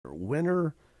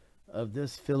winner of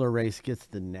this filler race gets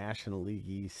the National League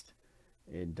East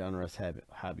in Donruss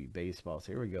Hobby Baseball.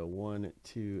 So here we go. 1,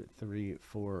 2, 3,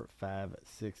 4, 5,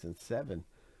 6, and 7.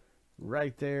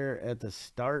 Right there at the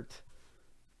start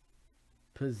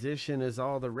position is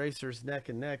all the racers neck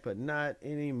and neck, but not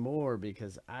anymore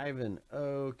because Ivan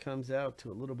O comes out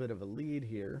to a little bit of a lead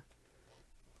here.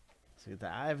 So we get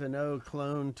the Ivan O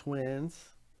clone twins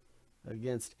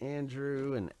against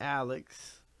Andrew and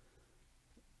Alex.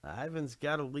 Ivan's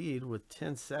got a lead with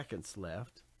 10 seconds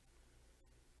left.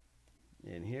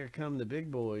 And here come the big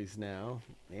boys now.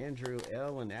 Andrew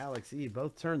L and Alex E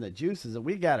both turn the juices. And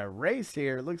we got a race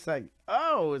here. It looks like,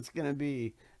 oh, it's going to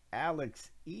be Alex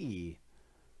E.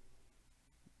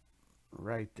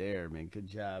 Right there, man. Good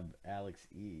job, Alex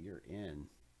E. You're in.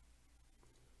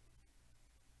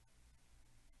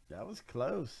 That was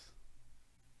close.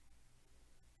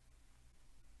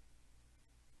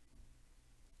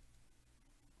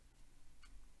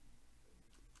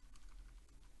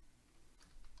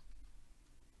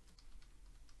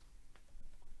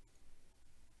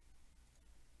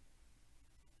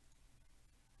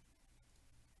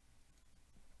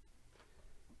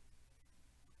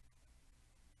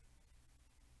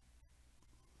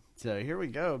 So here we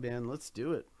go, man. Let's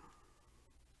do it.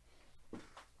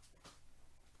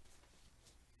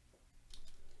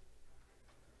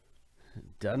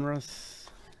 Donruss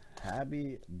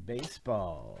Hobby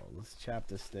Baseball. Let's chop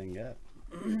this thing up.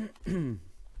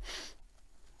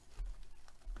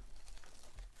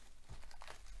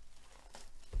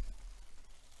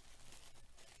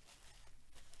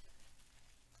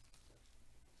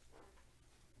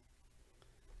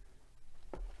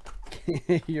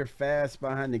 You're fast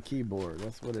behind the keyboard.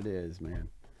 That's what it is, man.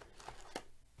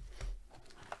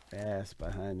 Fast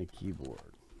behind the keyboard.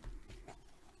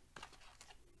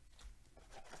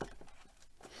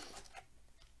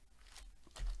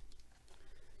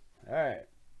 All right.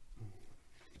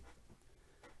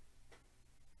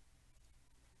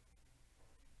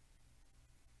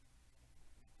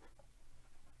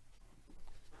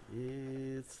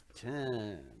 It's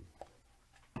time.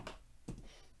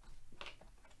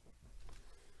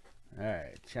 All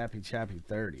right, Chappy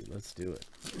 30. Let's do it.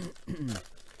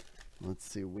 Let's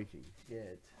see what we can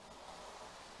get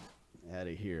out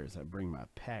of here as I bring my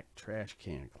packed trash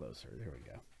can closer. There we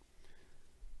go.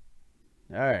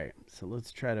 All right, so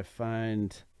let's try to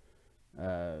find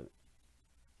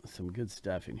some good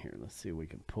stuff in here. Let's see what we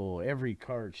can pull. Every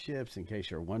card ships, in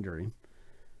case you're wondering.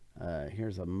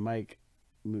 Here's a Mike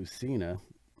Mussina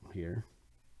here.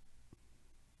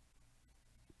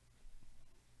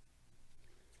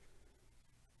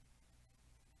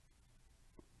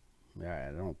 All right,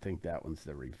 I don't think that one's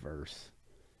the reverse.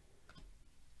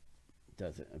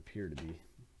 Doesn't appear to be.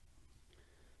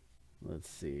 Let's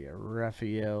see,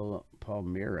 Rafael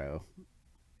Palmeiro.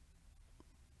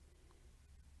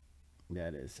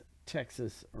 That is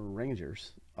Texas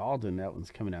Rangers. Alden, that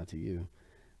one's coming out to you.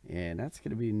 And that's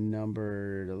going to be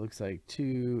numbered, it looks like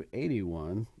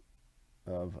 281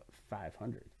 of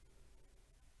 500.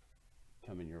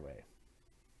 Coming your way.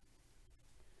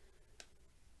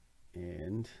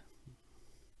 And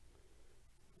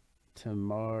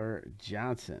Tamar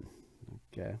Johnson.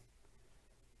 Okay.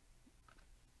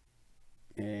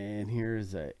 And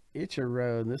here's a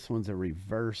Ichiro. This one's a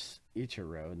reverse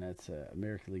Ichiro, and that's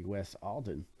American League West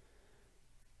Alden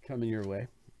coming your way.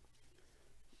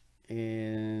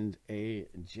 And a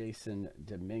Jason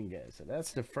Dominguez. So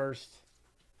that's the first.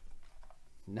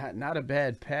 Not a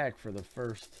bad pack for the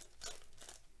first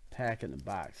pack in the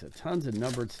box. So tons of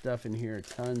numbered stuff in here.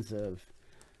 Tons of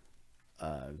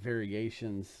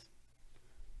variations.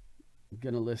 I'm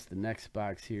going to list the next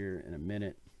box here in a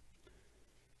minute.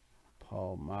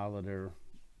 Paul Molitor.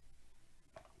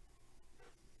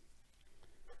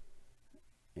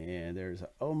 And there's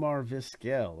Omar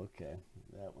Vizquel. Okay,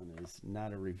 that one is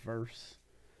not a reverse.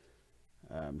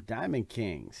 Diamond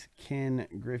Kings. Ken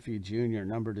Griffey Jr.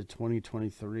 number to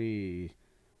 2023.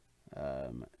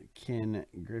 Ken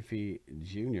Griffey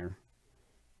Jr.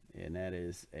 And that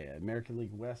is a American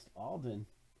League West Alden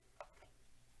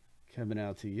coming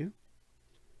out to you.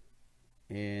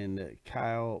 And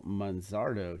Kyle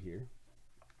Manzardo here.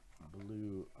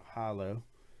 Blue Hollow.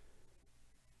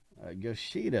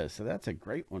 Yoshida. So that's a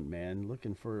great one, man.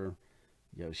 Looking for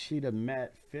Yoshida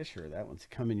Matt Fisher. That one's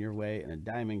coming your way. And a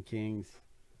Diamond Kings.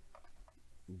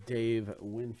 Dave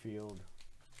Winfield.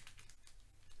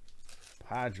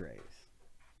 Padres.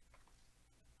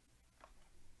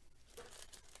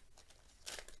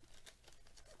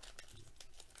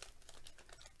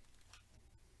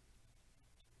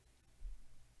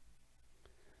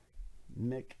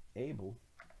 Mick Abel.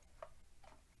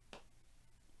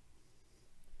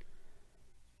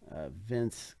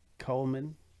 Vince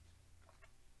Coleman.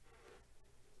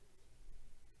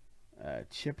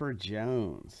 Chipper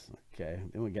Jones. Okay.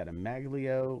 Then we got a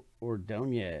Maglio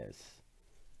Ordonez.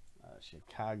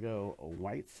 Chicago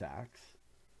White Sox.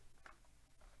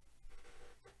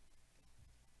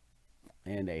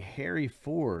 And a Harry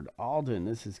Ford Alden.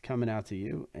 This is coming out to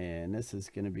you. And this is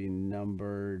going to be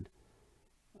numbered,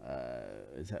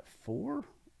 is that 4?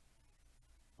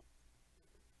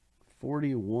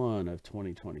 41 of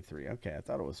 2023. Okay, I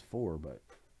thought it was 4, but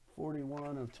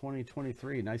 41 of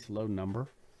 2023. Nice low number.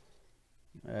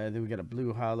 Then we got a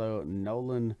blue hollow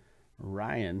Nolan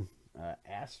Ryan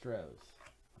Astros.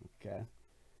 Okay.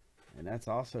 And that's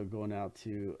also going out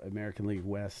to American League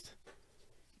West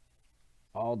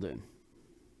Alden.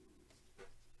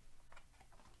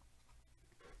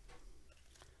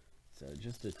 So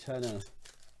just a ton of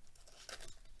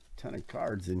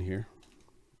cards in here.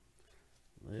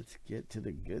 Let's get to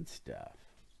the good stuff.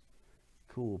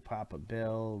 Cool Papa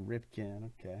Bell,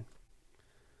 Ripken, okay.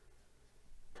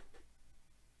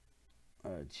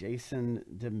 Jason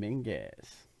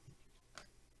Dominguez.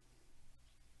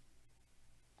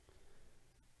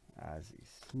 Ozzie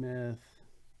Smith.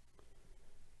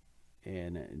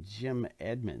 And Jim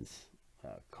Edmonds,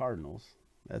 Cardinals.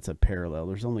 That's a parallel.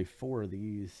 There's only 4 of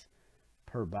these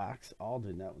per box.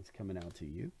 Alden, that one's coming out to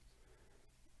you.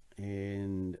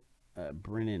 And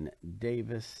Brennan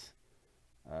Davis,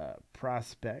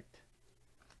 prospect.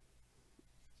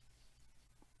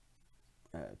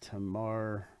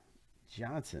 Tamar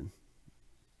Johnson.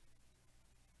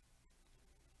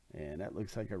 And that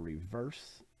looks like a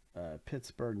reverse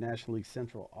Pittsburgh National League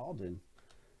Central Alden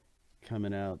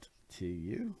coming out to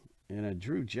you. And a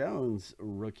Drew Jones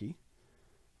rookie,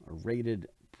 a rated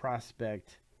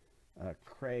prospect,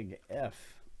 Craig F.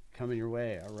 coming your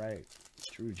way. All right,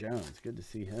 Drew Jones, good to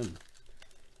see him.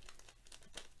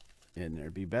 And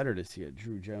there'd be better to see a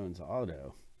Drew Jones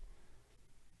auto.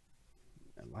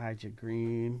 Elijah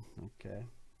Green, okay.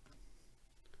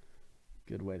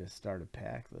 Good way to start a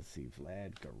pack. Let's see,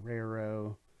 Vlad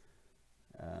Guerrero.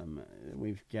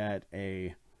 We've got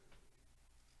a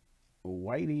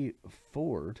Whitey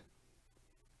Ford,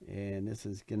 and this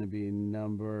is going to be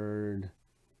numbered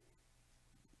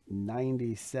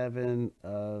 97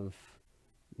 of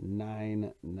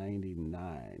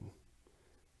 999.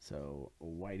 So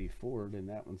Whitey Ford, and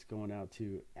that one's going out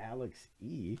to Alex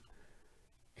E.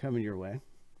 coming your way.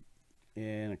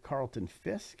 And a Carlton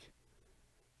Fisk.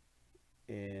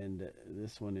 And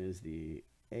this one is the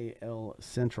AL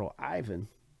Central Ivan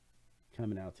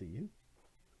coming out to you.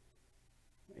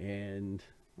 And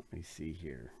let me see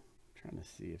here. I'm trying to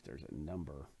see if there's a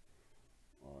number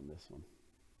on this one.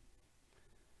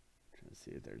 Trying to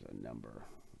see if there's a number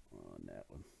on that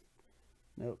one.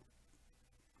 Nope.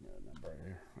 No number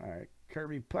here. All right.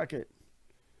 Kirby Puckett.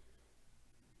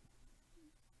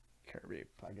 Kirby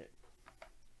Puckett.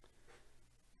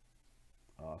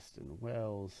 Austin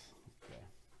Wells. Okay.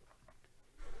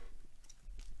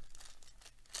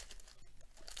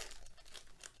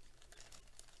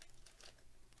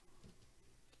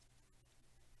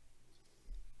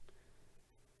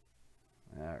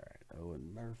 All right. Owen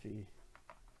Murphy.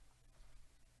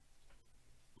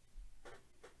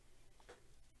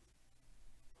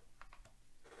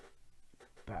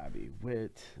 Bobby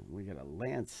Witt. We got a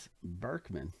Lance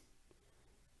Berkman.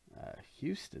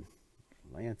 Houston.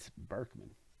 Lance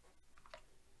Berkman.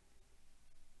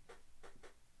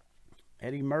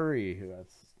 Eddie Murray, who is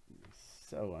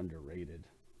so underrated.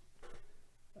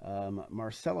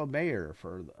 Marcelo Mayer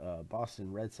for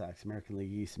Boston Red Sox, American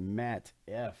League East. Matt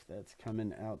F. That's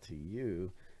coming out to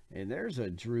you. And there's a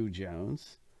Drew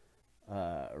Jones,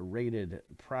 rated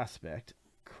prospect,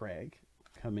 Craig,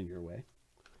 coming your way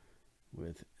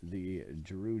with the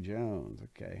Drew Jones.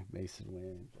 Okay, Mason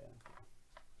Wynn. Yeah.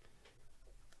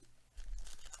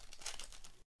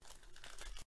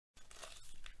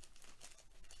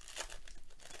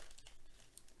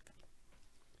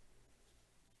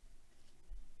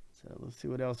 So let's see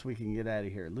what else we can get out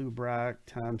of here. Lou Brock,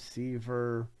 Tom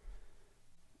Seaver,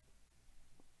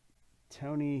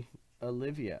 Tony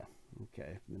Olivia.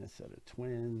 Okay, Minnesota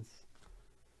Twins.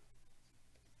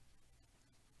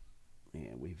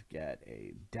 And we've got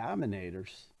a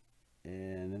Dominators.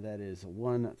 And that is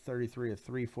 133 of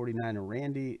 349.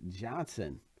 Randy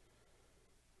Johnson.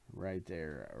 Right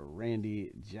there.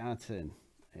 Randy Johnson.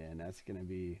 And that's going to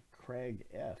be Craig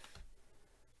F.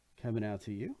 coming out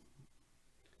to you.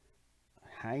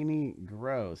 Heine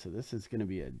Grow. So this is going to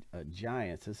be a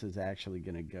Giants. This is actually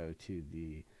going to go to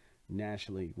the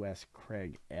National League West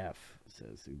Craig F. So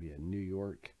this would be a New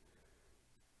York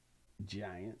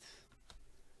Giants.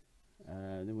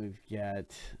 Then we've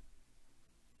got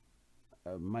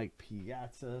Mike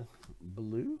Piazza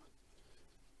blue.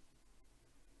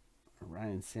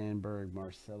 Ryan Sandberg,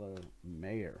 Marcelo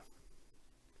Mayer.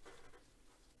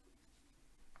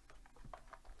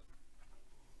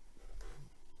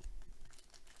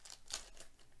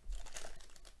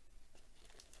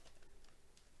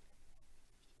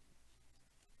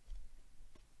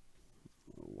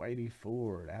 Whitey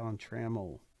Ford, Alan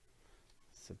Trammell,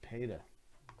 Cepeda.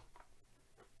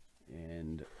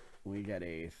 And we got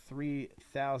a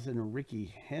 3,000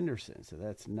 Ricky Henderson. So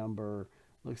that's number,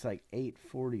 looks like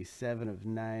 847 of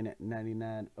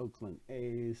 999 Oakland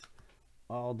A's.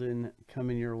 Alden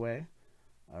coming your way.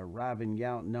 Robin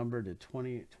Yount number to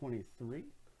 2023.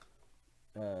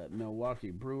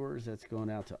 Milwaukee Brewers, that's going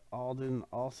out to Alden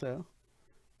also.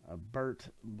 Bert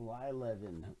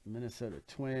Blyleven, Minnesota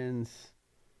Twins.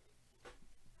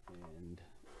 And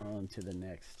on to the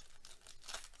next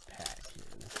pack here.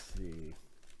 Let's see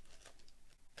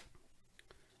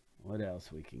what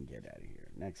else we can get out of here.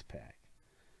 Next pack.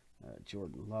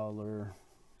 Jordan Lawler,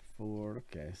 Ford.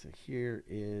 Okay, so here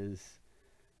is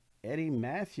Eddie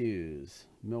Matthews,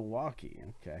 Milwaukee.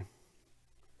 Okay.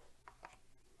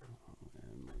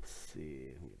 And let's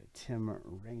see. We got a Tim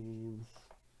Raines.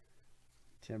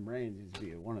 Tim Raines used to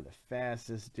be one of the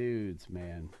fastest dudes,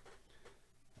 man.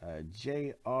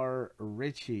 J.R.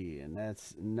 Ritchie, and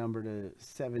that's number to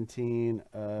 17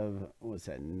 of, what's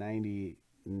that, 99.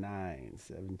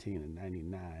 17 and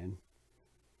 99.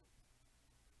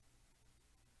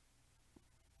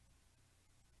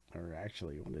 Or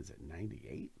actually, what is it,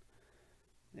 98?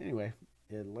 Anyway,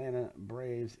 Atlanta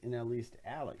Braves NL East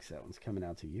Alex, that one's coming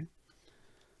out to you.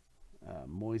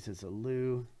 Moises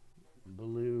Alou,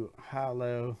 Blue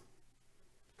Hollow.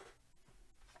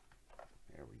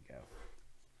 There we go.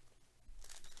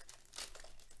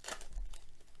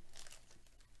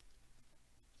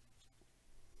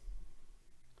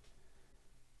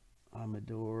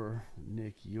 Amador,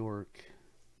 Nick York,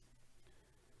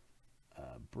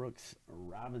 Brooks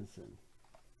Robinson.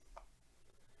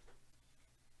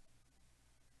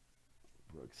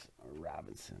 Brooks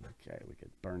Robinson. Okay, we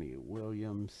got Bernie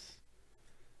Williams,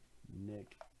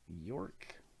 Nick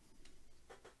York,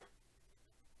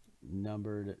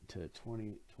 numbered to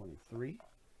 2023.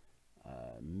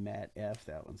 Matt F.,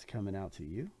 that one's coming out to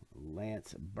you.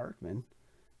 Lance Berkman,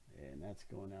 and that's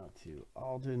going out to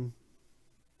Alden.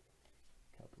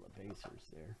 Couple of basers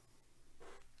there.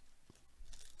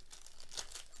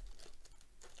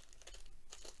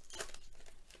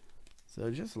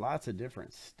 So just lots of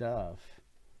different stuff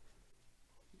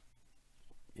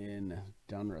in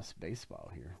Donruss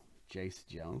baseball here. Jace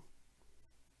Jung.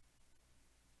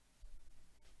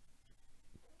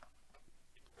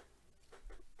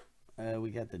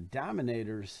 We got the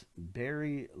Dominators,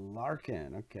 Barry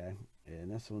Larkin. Okay,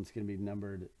 and this one's going to be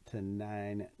numbered to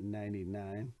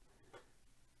 999.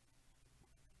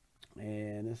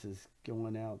 And this is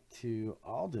going out to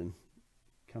Alden.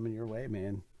 Coming your way,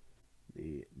 man.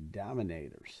 The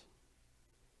Dominators.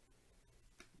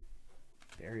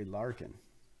 Barry Larkin.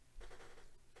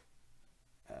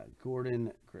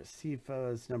 Gordon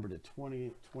Graceffa is number to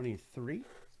 2023.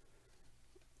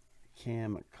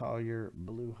 Cam Collier,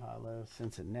 Blue Hollow,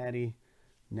 Cincinnati.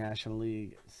 National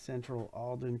League Central,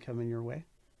 Alden coming your way.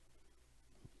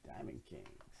 Diamond Kings.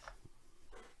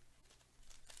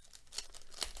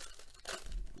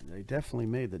 They definitely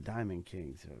made the Diamond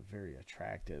Kings a very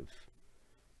attractive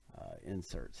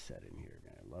insert set in here.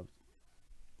 I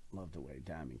love the way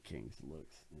Diamond Kings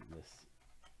looks in this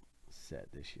set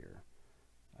this year.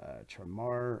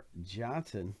 Tramar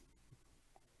Johnson,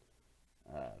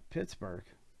 Pittsburgh.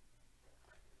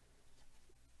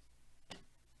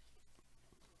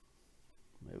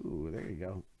 Ooh, there you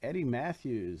go. Eddie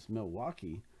Matthews,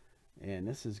 Milwaukee. And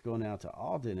this is going out to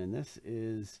Alden, and this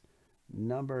is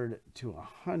numbered to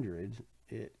 100.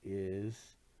 It is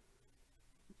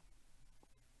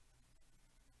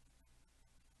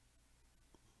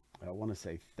I want to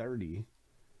say 30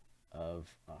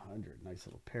 of 100. Nice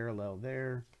little parallel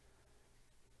there.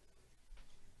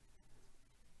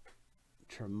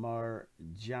 Tramar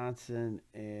Johnson,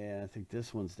 and I think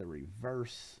this one's the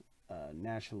reverse.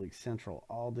 National League Central,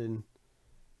 Alden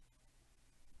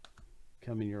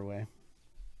coming your way.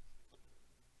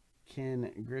 Ken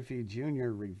Griffey Jr.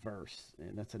 reverse,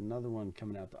 and that's another one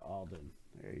coming out to Alden.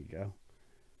 There you go.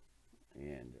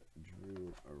 And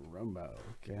Drew Romo.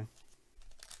 Okay.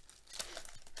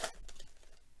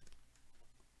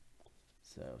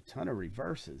 So a ton of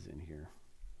reverses in here.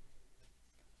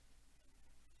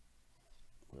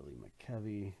 Willie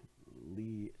McCovey,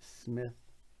 Lee Smith,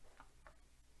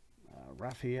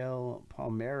 Rafael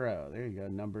Palmeiro. There you go,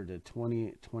 number to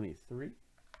 2023.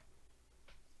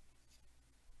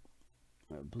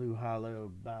 Blue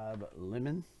Hollow Bob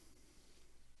Lemon.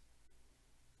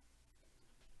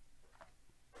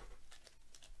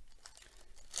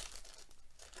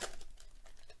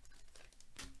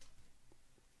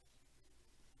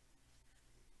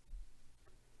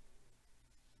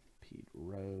 Pete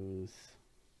Rose.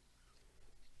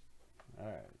 All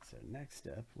right, so next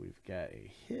up we've got a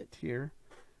hit here,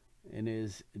 and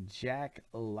is Jack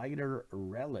Leiter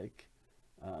Relic,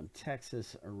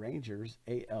 Texas Rangers,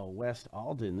 AL West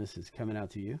Alden. This is coming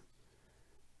out to you.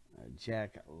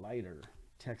 Jack Leiter,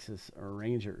 Texas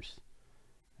Rangers.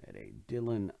 At a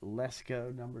Dylan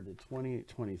Lesko, number to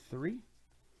 2023.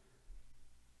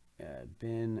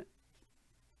 Ben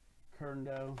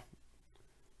Kerndo,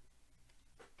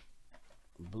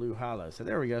 Blue Hollow. So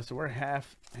there we go. So we're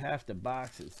half the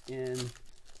boxes in.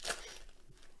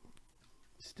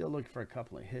 Still looking for a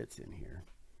couple of hits in here.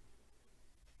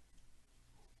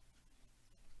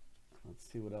 Let's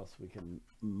see what else we can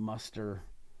muster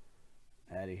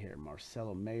out of here.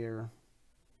 Marcelo Mayer,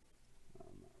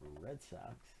 Red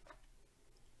Sox.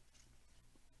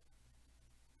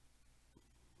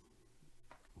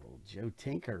 Little Joe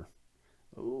Tinker.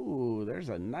 Ooh, there's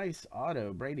a nice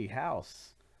auto. Brady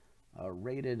House,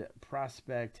 rated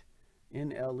prospect,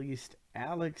 NL East,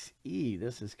 Alex E.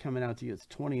 This is coming out to you. It's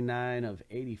 29 of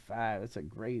 85. That's a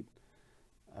great,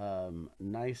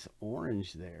 nice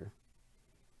orange there.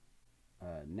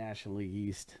 National League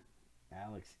East,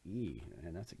 Alex E.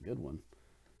 And that's a good one.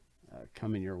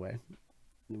 Coming your way.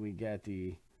 Then we got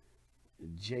the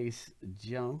Jace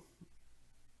Jung,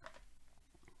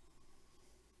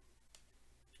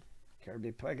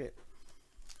 Kirby Puckett,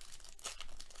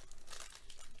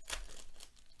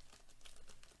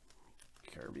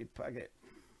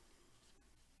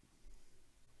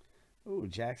 Ooh,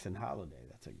 Jackson Holiday.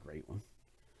 That's a great one.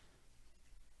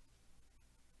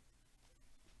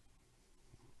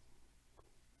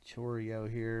 Choreo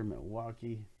here,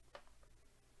 Milwaukee.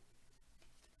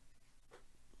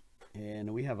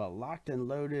 And we have a locked and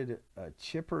loaded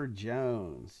Chipper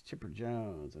Jones.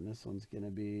 And this one's going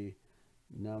to be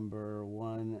number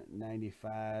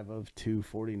 195 of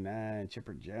 249,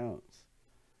 Chipper Jones.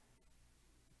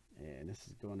 And this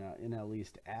is going out NL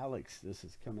East, Alex. This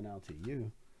is coming out to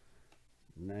you.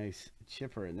 Nice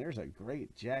Chipper. And there's a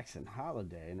great Jackson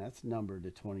Holiday, and that's numbered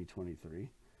to 2023.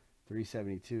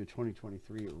 372,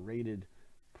 2023 rated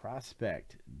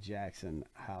prospect, Jackson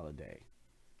Holiday.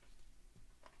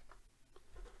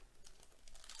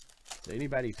 So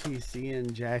anybody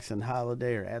PCing Jackson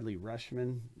Holiday or Adley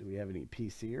Rushman? Do we have any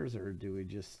PCers, or do we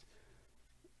just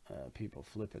people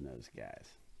flipping those guys?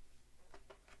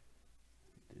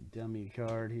 The dummy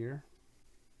card here.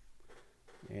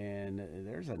 And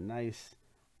there's a nice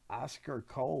Oscar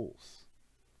Coles.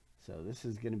 So this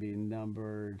is going to be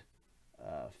numbered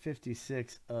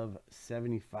 56 of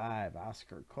 75,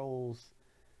 Oscar Coles.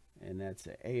 And that's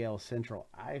a AL Central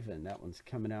Ivan. That one's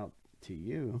coming out to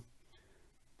you.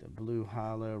 The Blue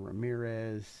Hollow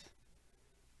Ramirez.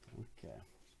 Okay.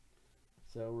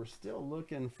 So we're still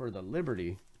looking for the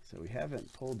Liberty. So we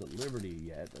haven't pulled the Liberty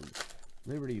yet. The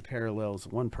Liberty parallels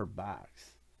one per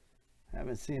box.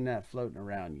 Haven't seen that floating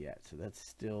around yet. So that's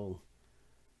still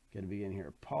going to be in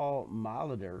here. Paul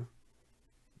Molitor.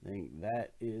 I think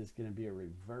that is going to be a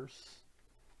reverse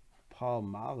Paul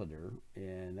Molitor.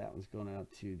 And that one's going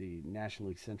out to the National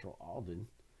League Central Alden.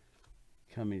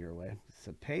 Coming your way.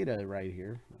 Cepeda right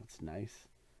here. That's nice.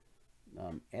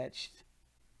 Etched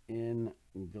in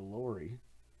glory.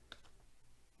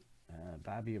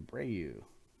 Bobby Abreu.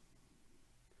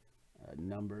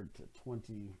 Numbered to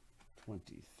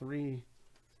 2023.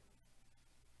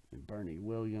 And Bernie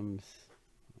Williams.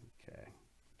 Okay.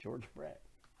 George Brett.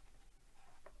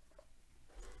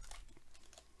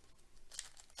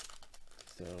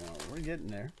 So we're getting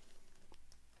there.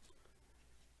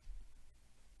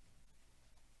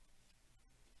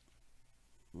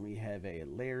 We have a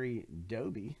Larry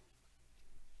Doby.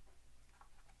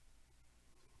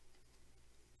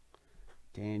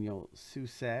 Daniel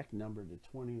Susac, numbered to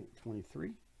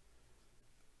 2023.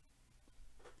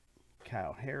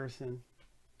 Kyle Harrison,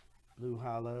 Blue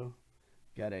Hollow.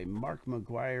 Got a Mark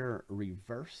McGuire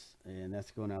reverse, and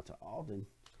that's going out to Alden.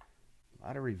 A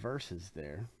lot of reverses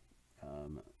there.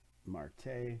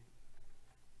 Marte.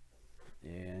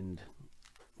 And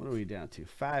what are we down to?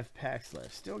 5 packs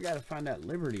left. Still got to find that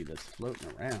Liberty that's floating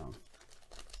around.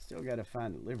 Still got to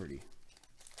find the Liberty.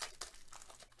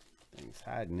 Thing's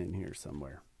hiding in here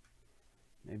somewhere.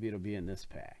 Maybe it'll be in this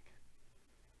pack.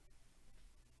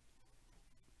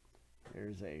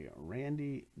 There's a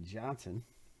Randy Johnson.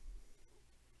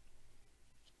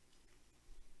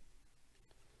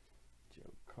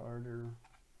 Joe Carter.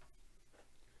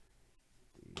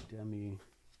 dummy.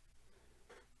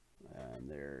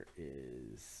 There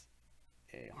is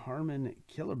a Harmon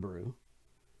Killebrew.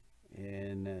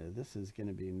 And this is going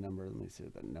to be number, let me see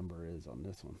what the number is on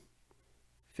this one.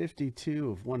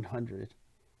 52 of 100.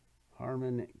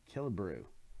 Harmon Killebrew.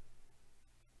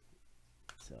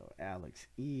 So Alex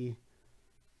E.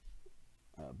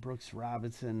 Brooks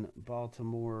Robinson,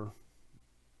 Baltimore.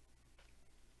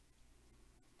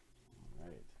 All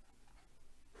right.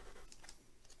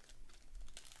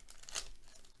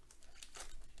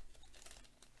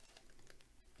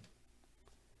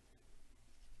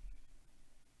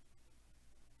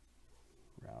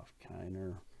 Ralph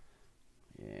Kiner.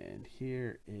 And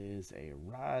here is a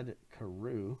Rod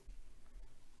Carew.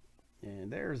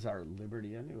 And there's our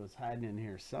Liberty. I knew it was hiding in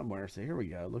here somewhere. So here we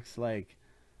go. Looks like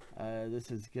this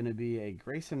is going to be a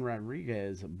Grayson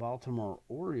Rodriguez Baltimore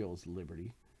Orioles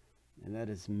Liberty. And that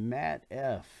is Matt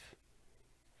F.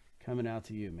 Coming out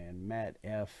to you, man. Matt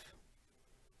F.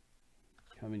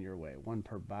 Coming your way. One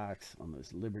per box on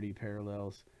those Liberty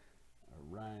parallels.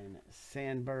 Ryan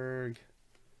Sandberg.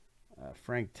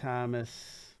 Frank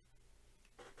Thomas.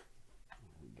 There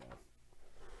we go.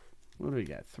 What do we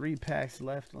got? 3 packs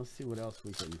left. Let's see what else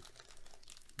we can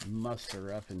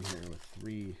muster up in here with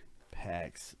 3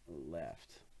 packs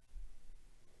left.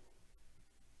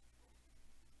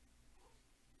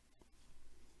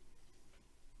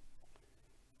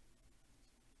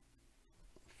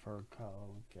 Fur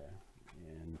call, okay.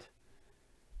 And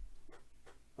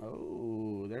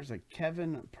oh, there's a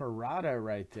Kevin Parada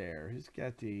right there. Who's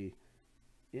got the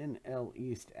NL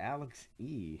East? Alex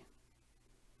E.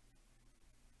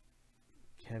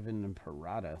 Kevin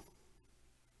Parada.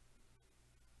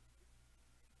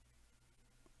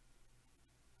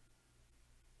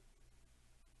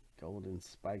 Golden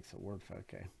Spikes Award.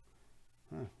 Okay.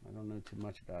 Huh, I don't know too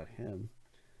much about him.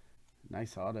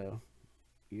 Nice auto.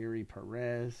 Erie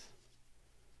Perez.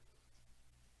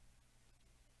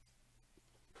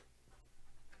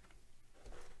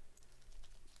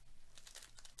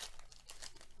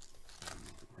 All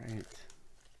right.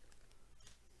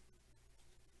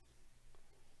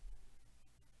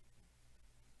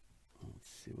 Let's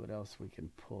see what else we can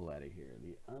pull out of here.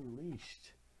 The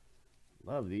Unleashed.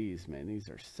 Love these, man. These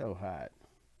are so hot.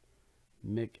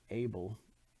 Mick Abel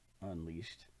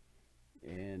Unleashed.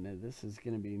 And this is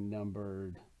going to be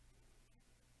numbered,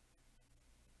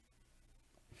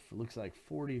 looks like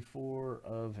 44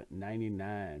 of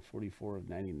 99. 44 of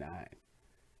 99.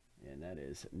 And that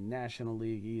is National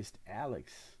League East.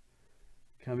 Alex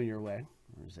coming your way.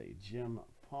 There's a Jim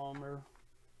Palmer.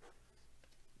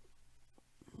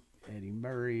 Eddie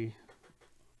Murray.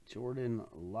 Jordan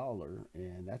Lawler.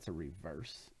 And that's a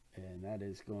reverse. And that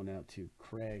is going out to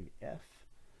Craig F.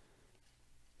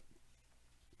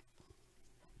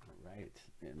 All right.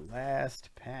 And last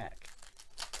pack.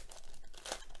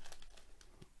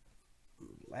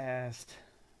 Last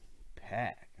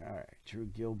pack. All right. Drew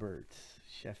Gilbert.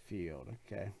 Sheffield.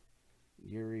 Okay.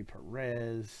 Yuri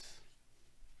Perez.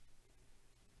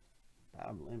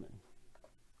 Bob Lemon.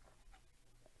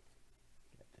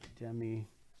 Got the Demi.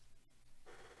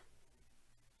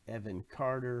 Evan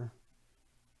Carter.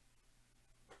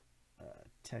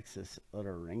 Texas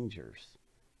Utter Rangers.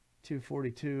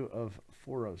 242 of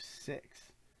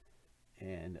 406.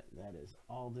 And that is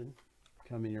Alden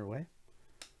coming your way.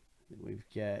 We've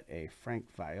got a Frank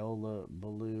Viola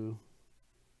Blue.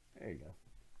 There you go.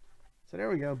 So there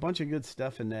we go. A bunch of good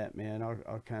stuff in that, man.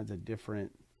 All kinds of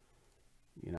different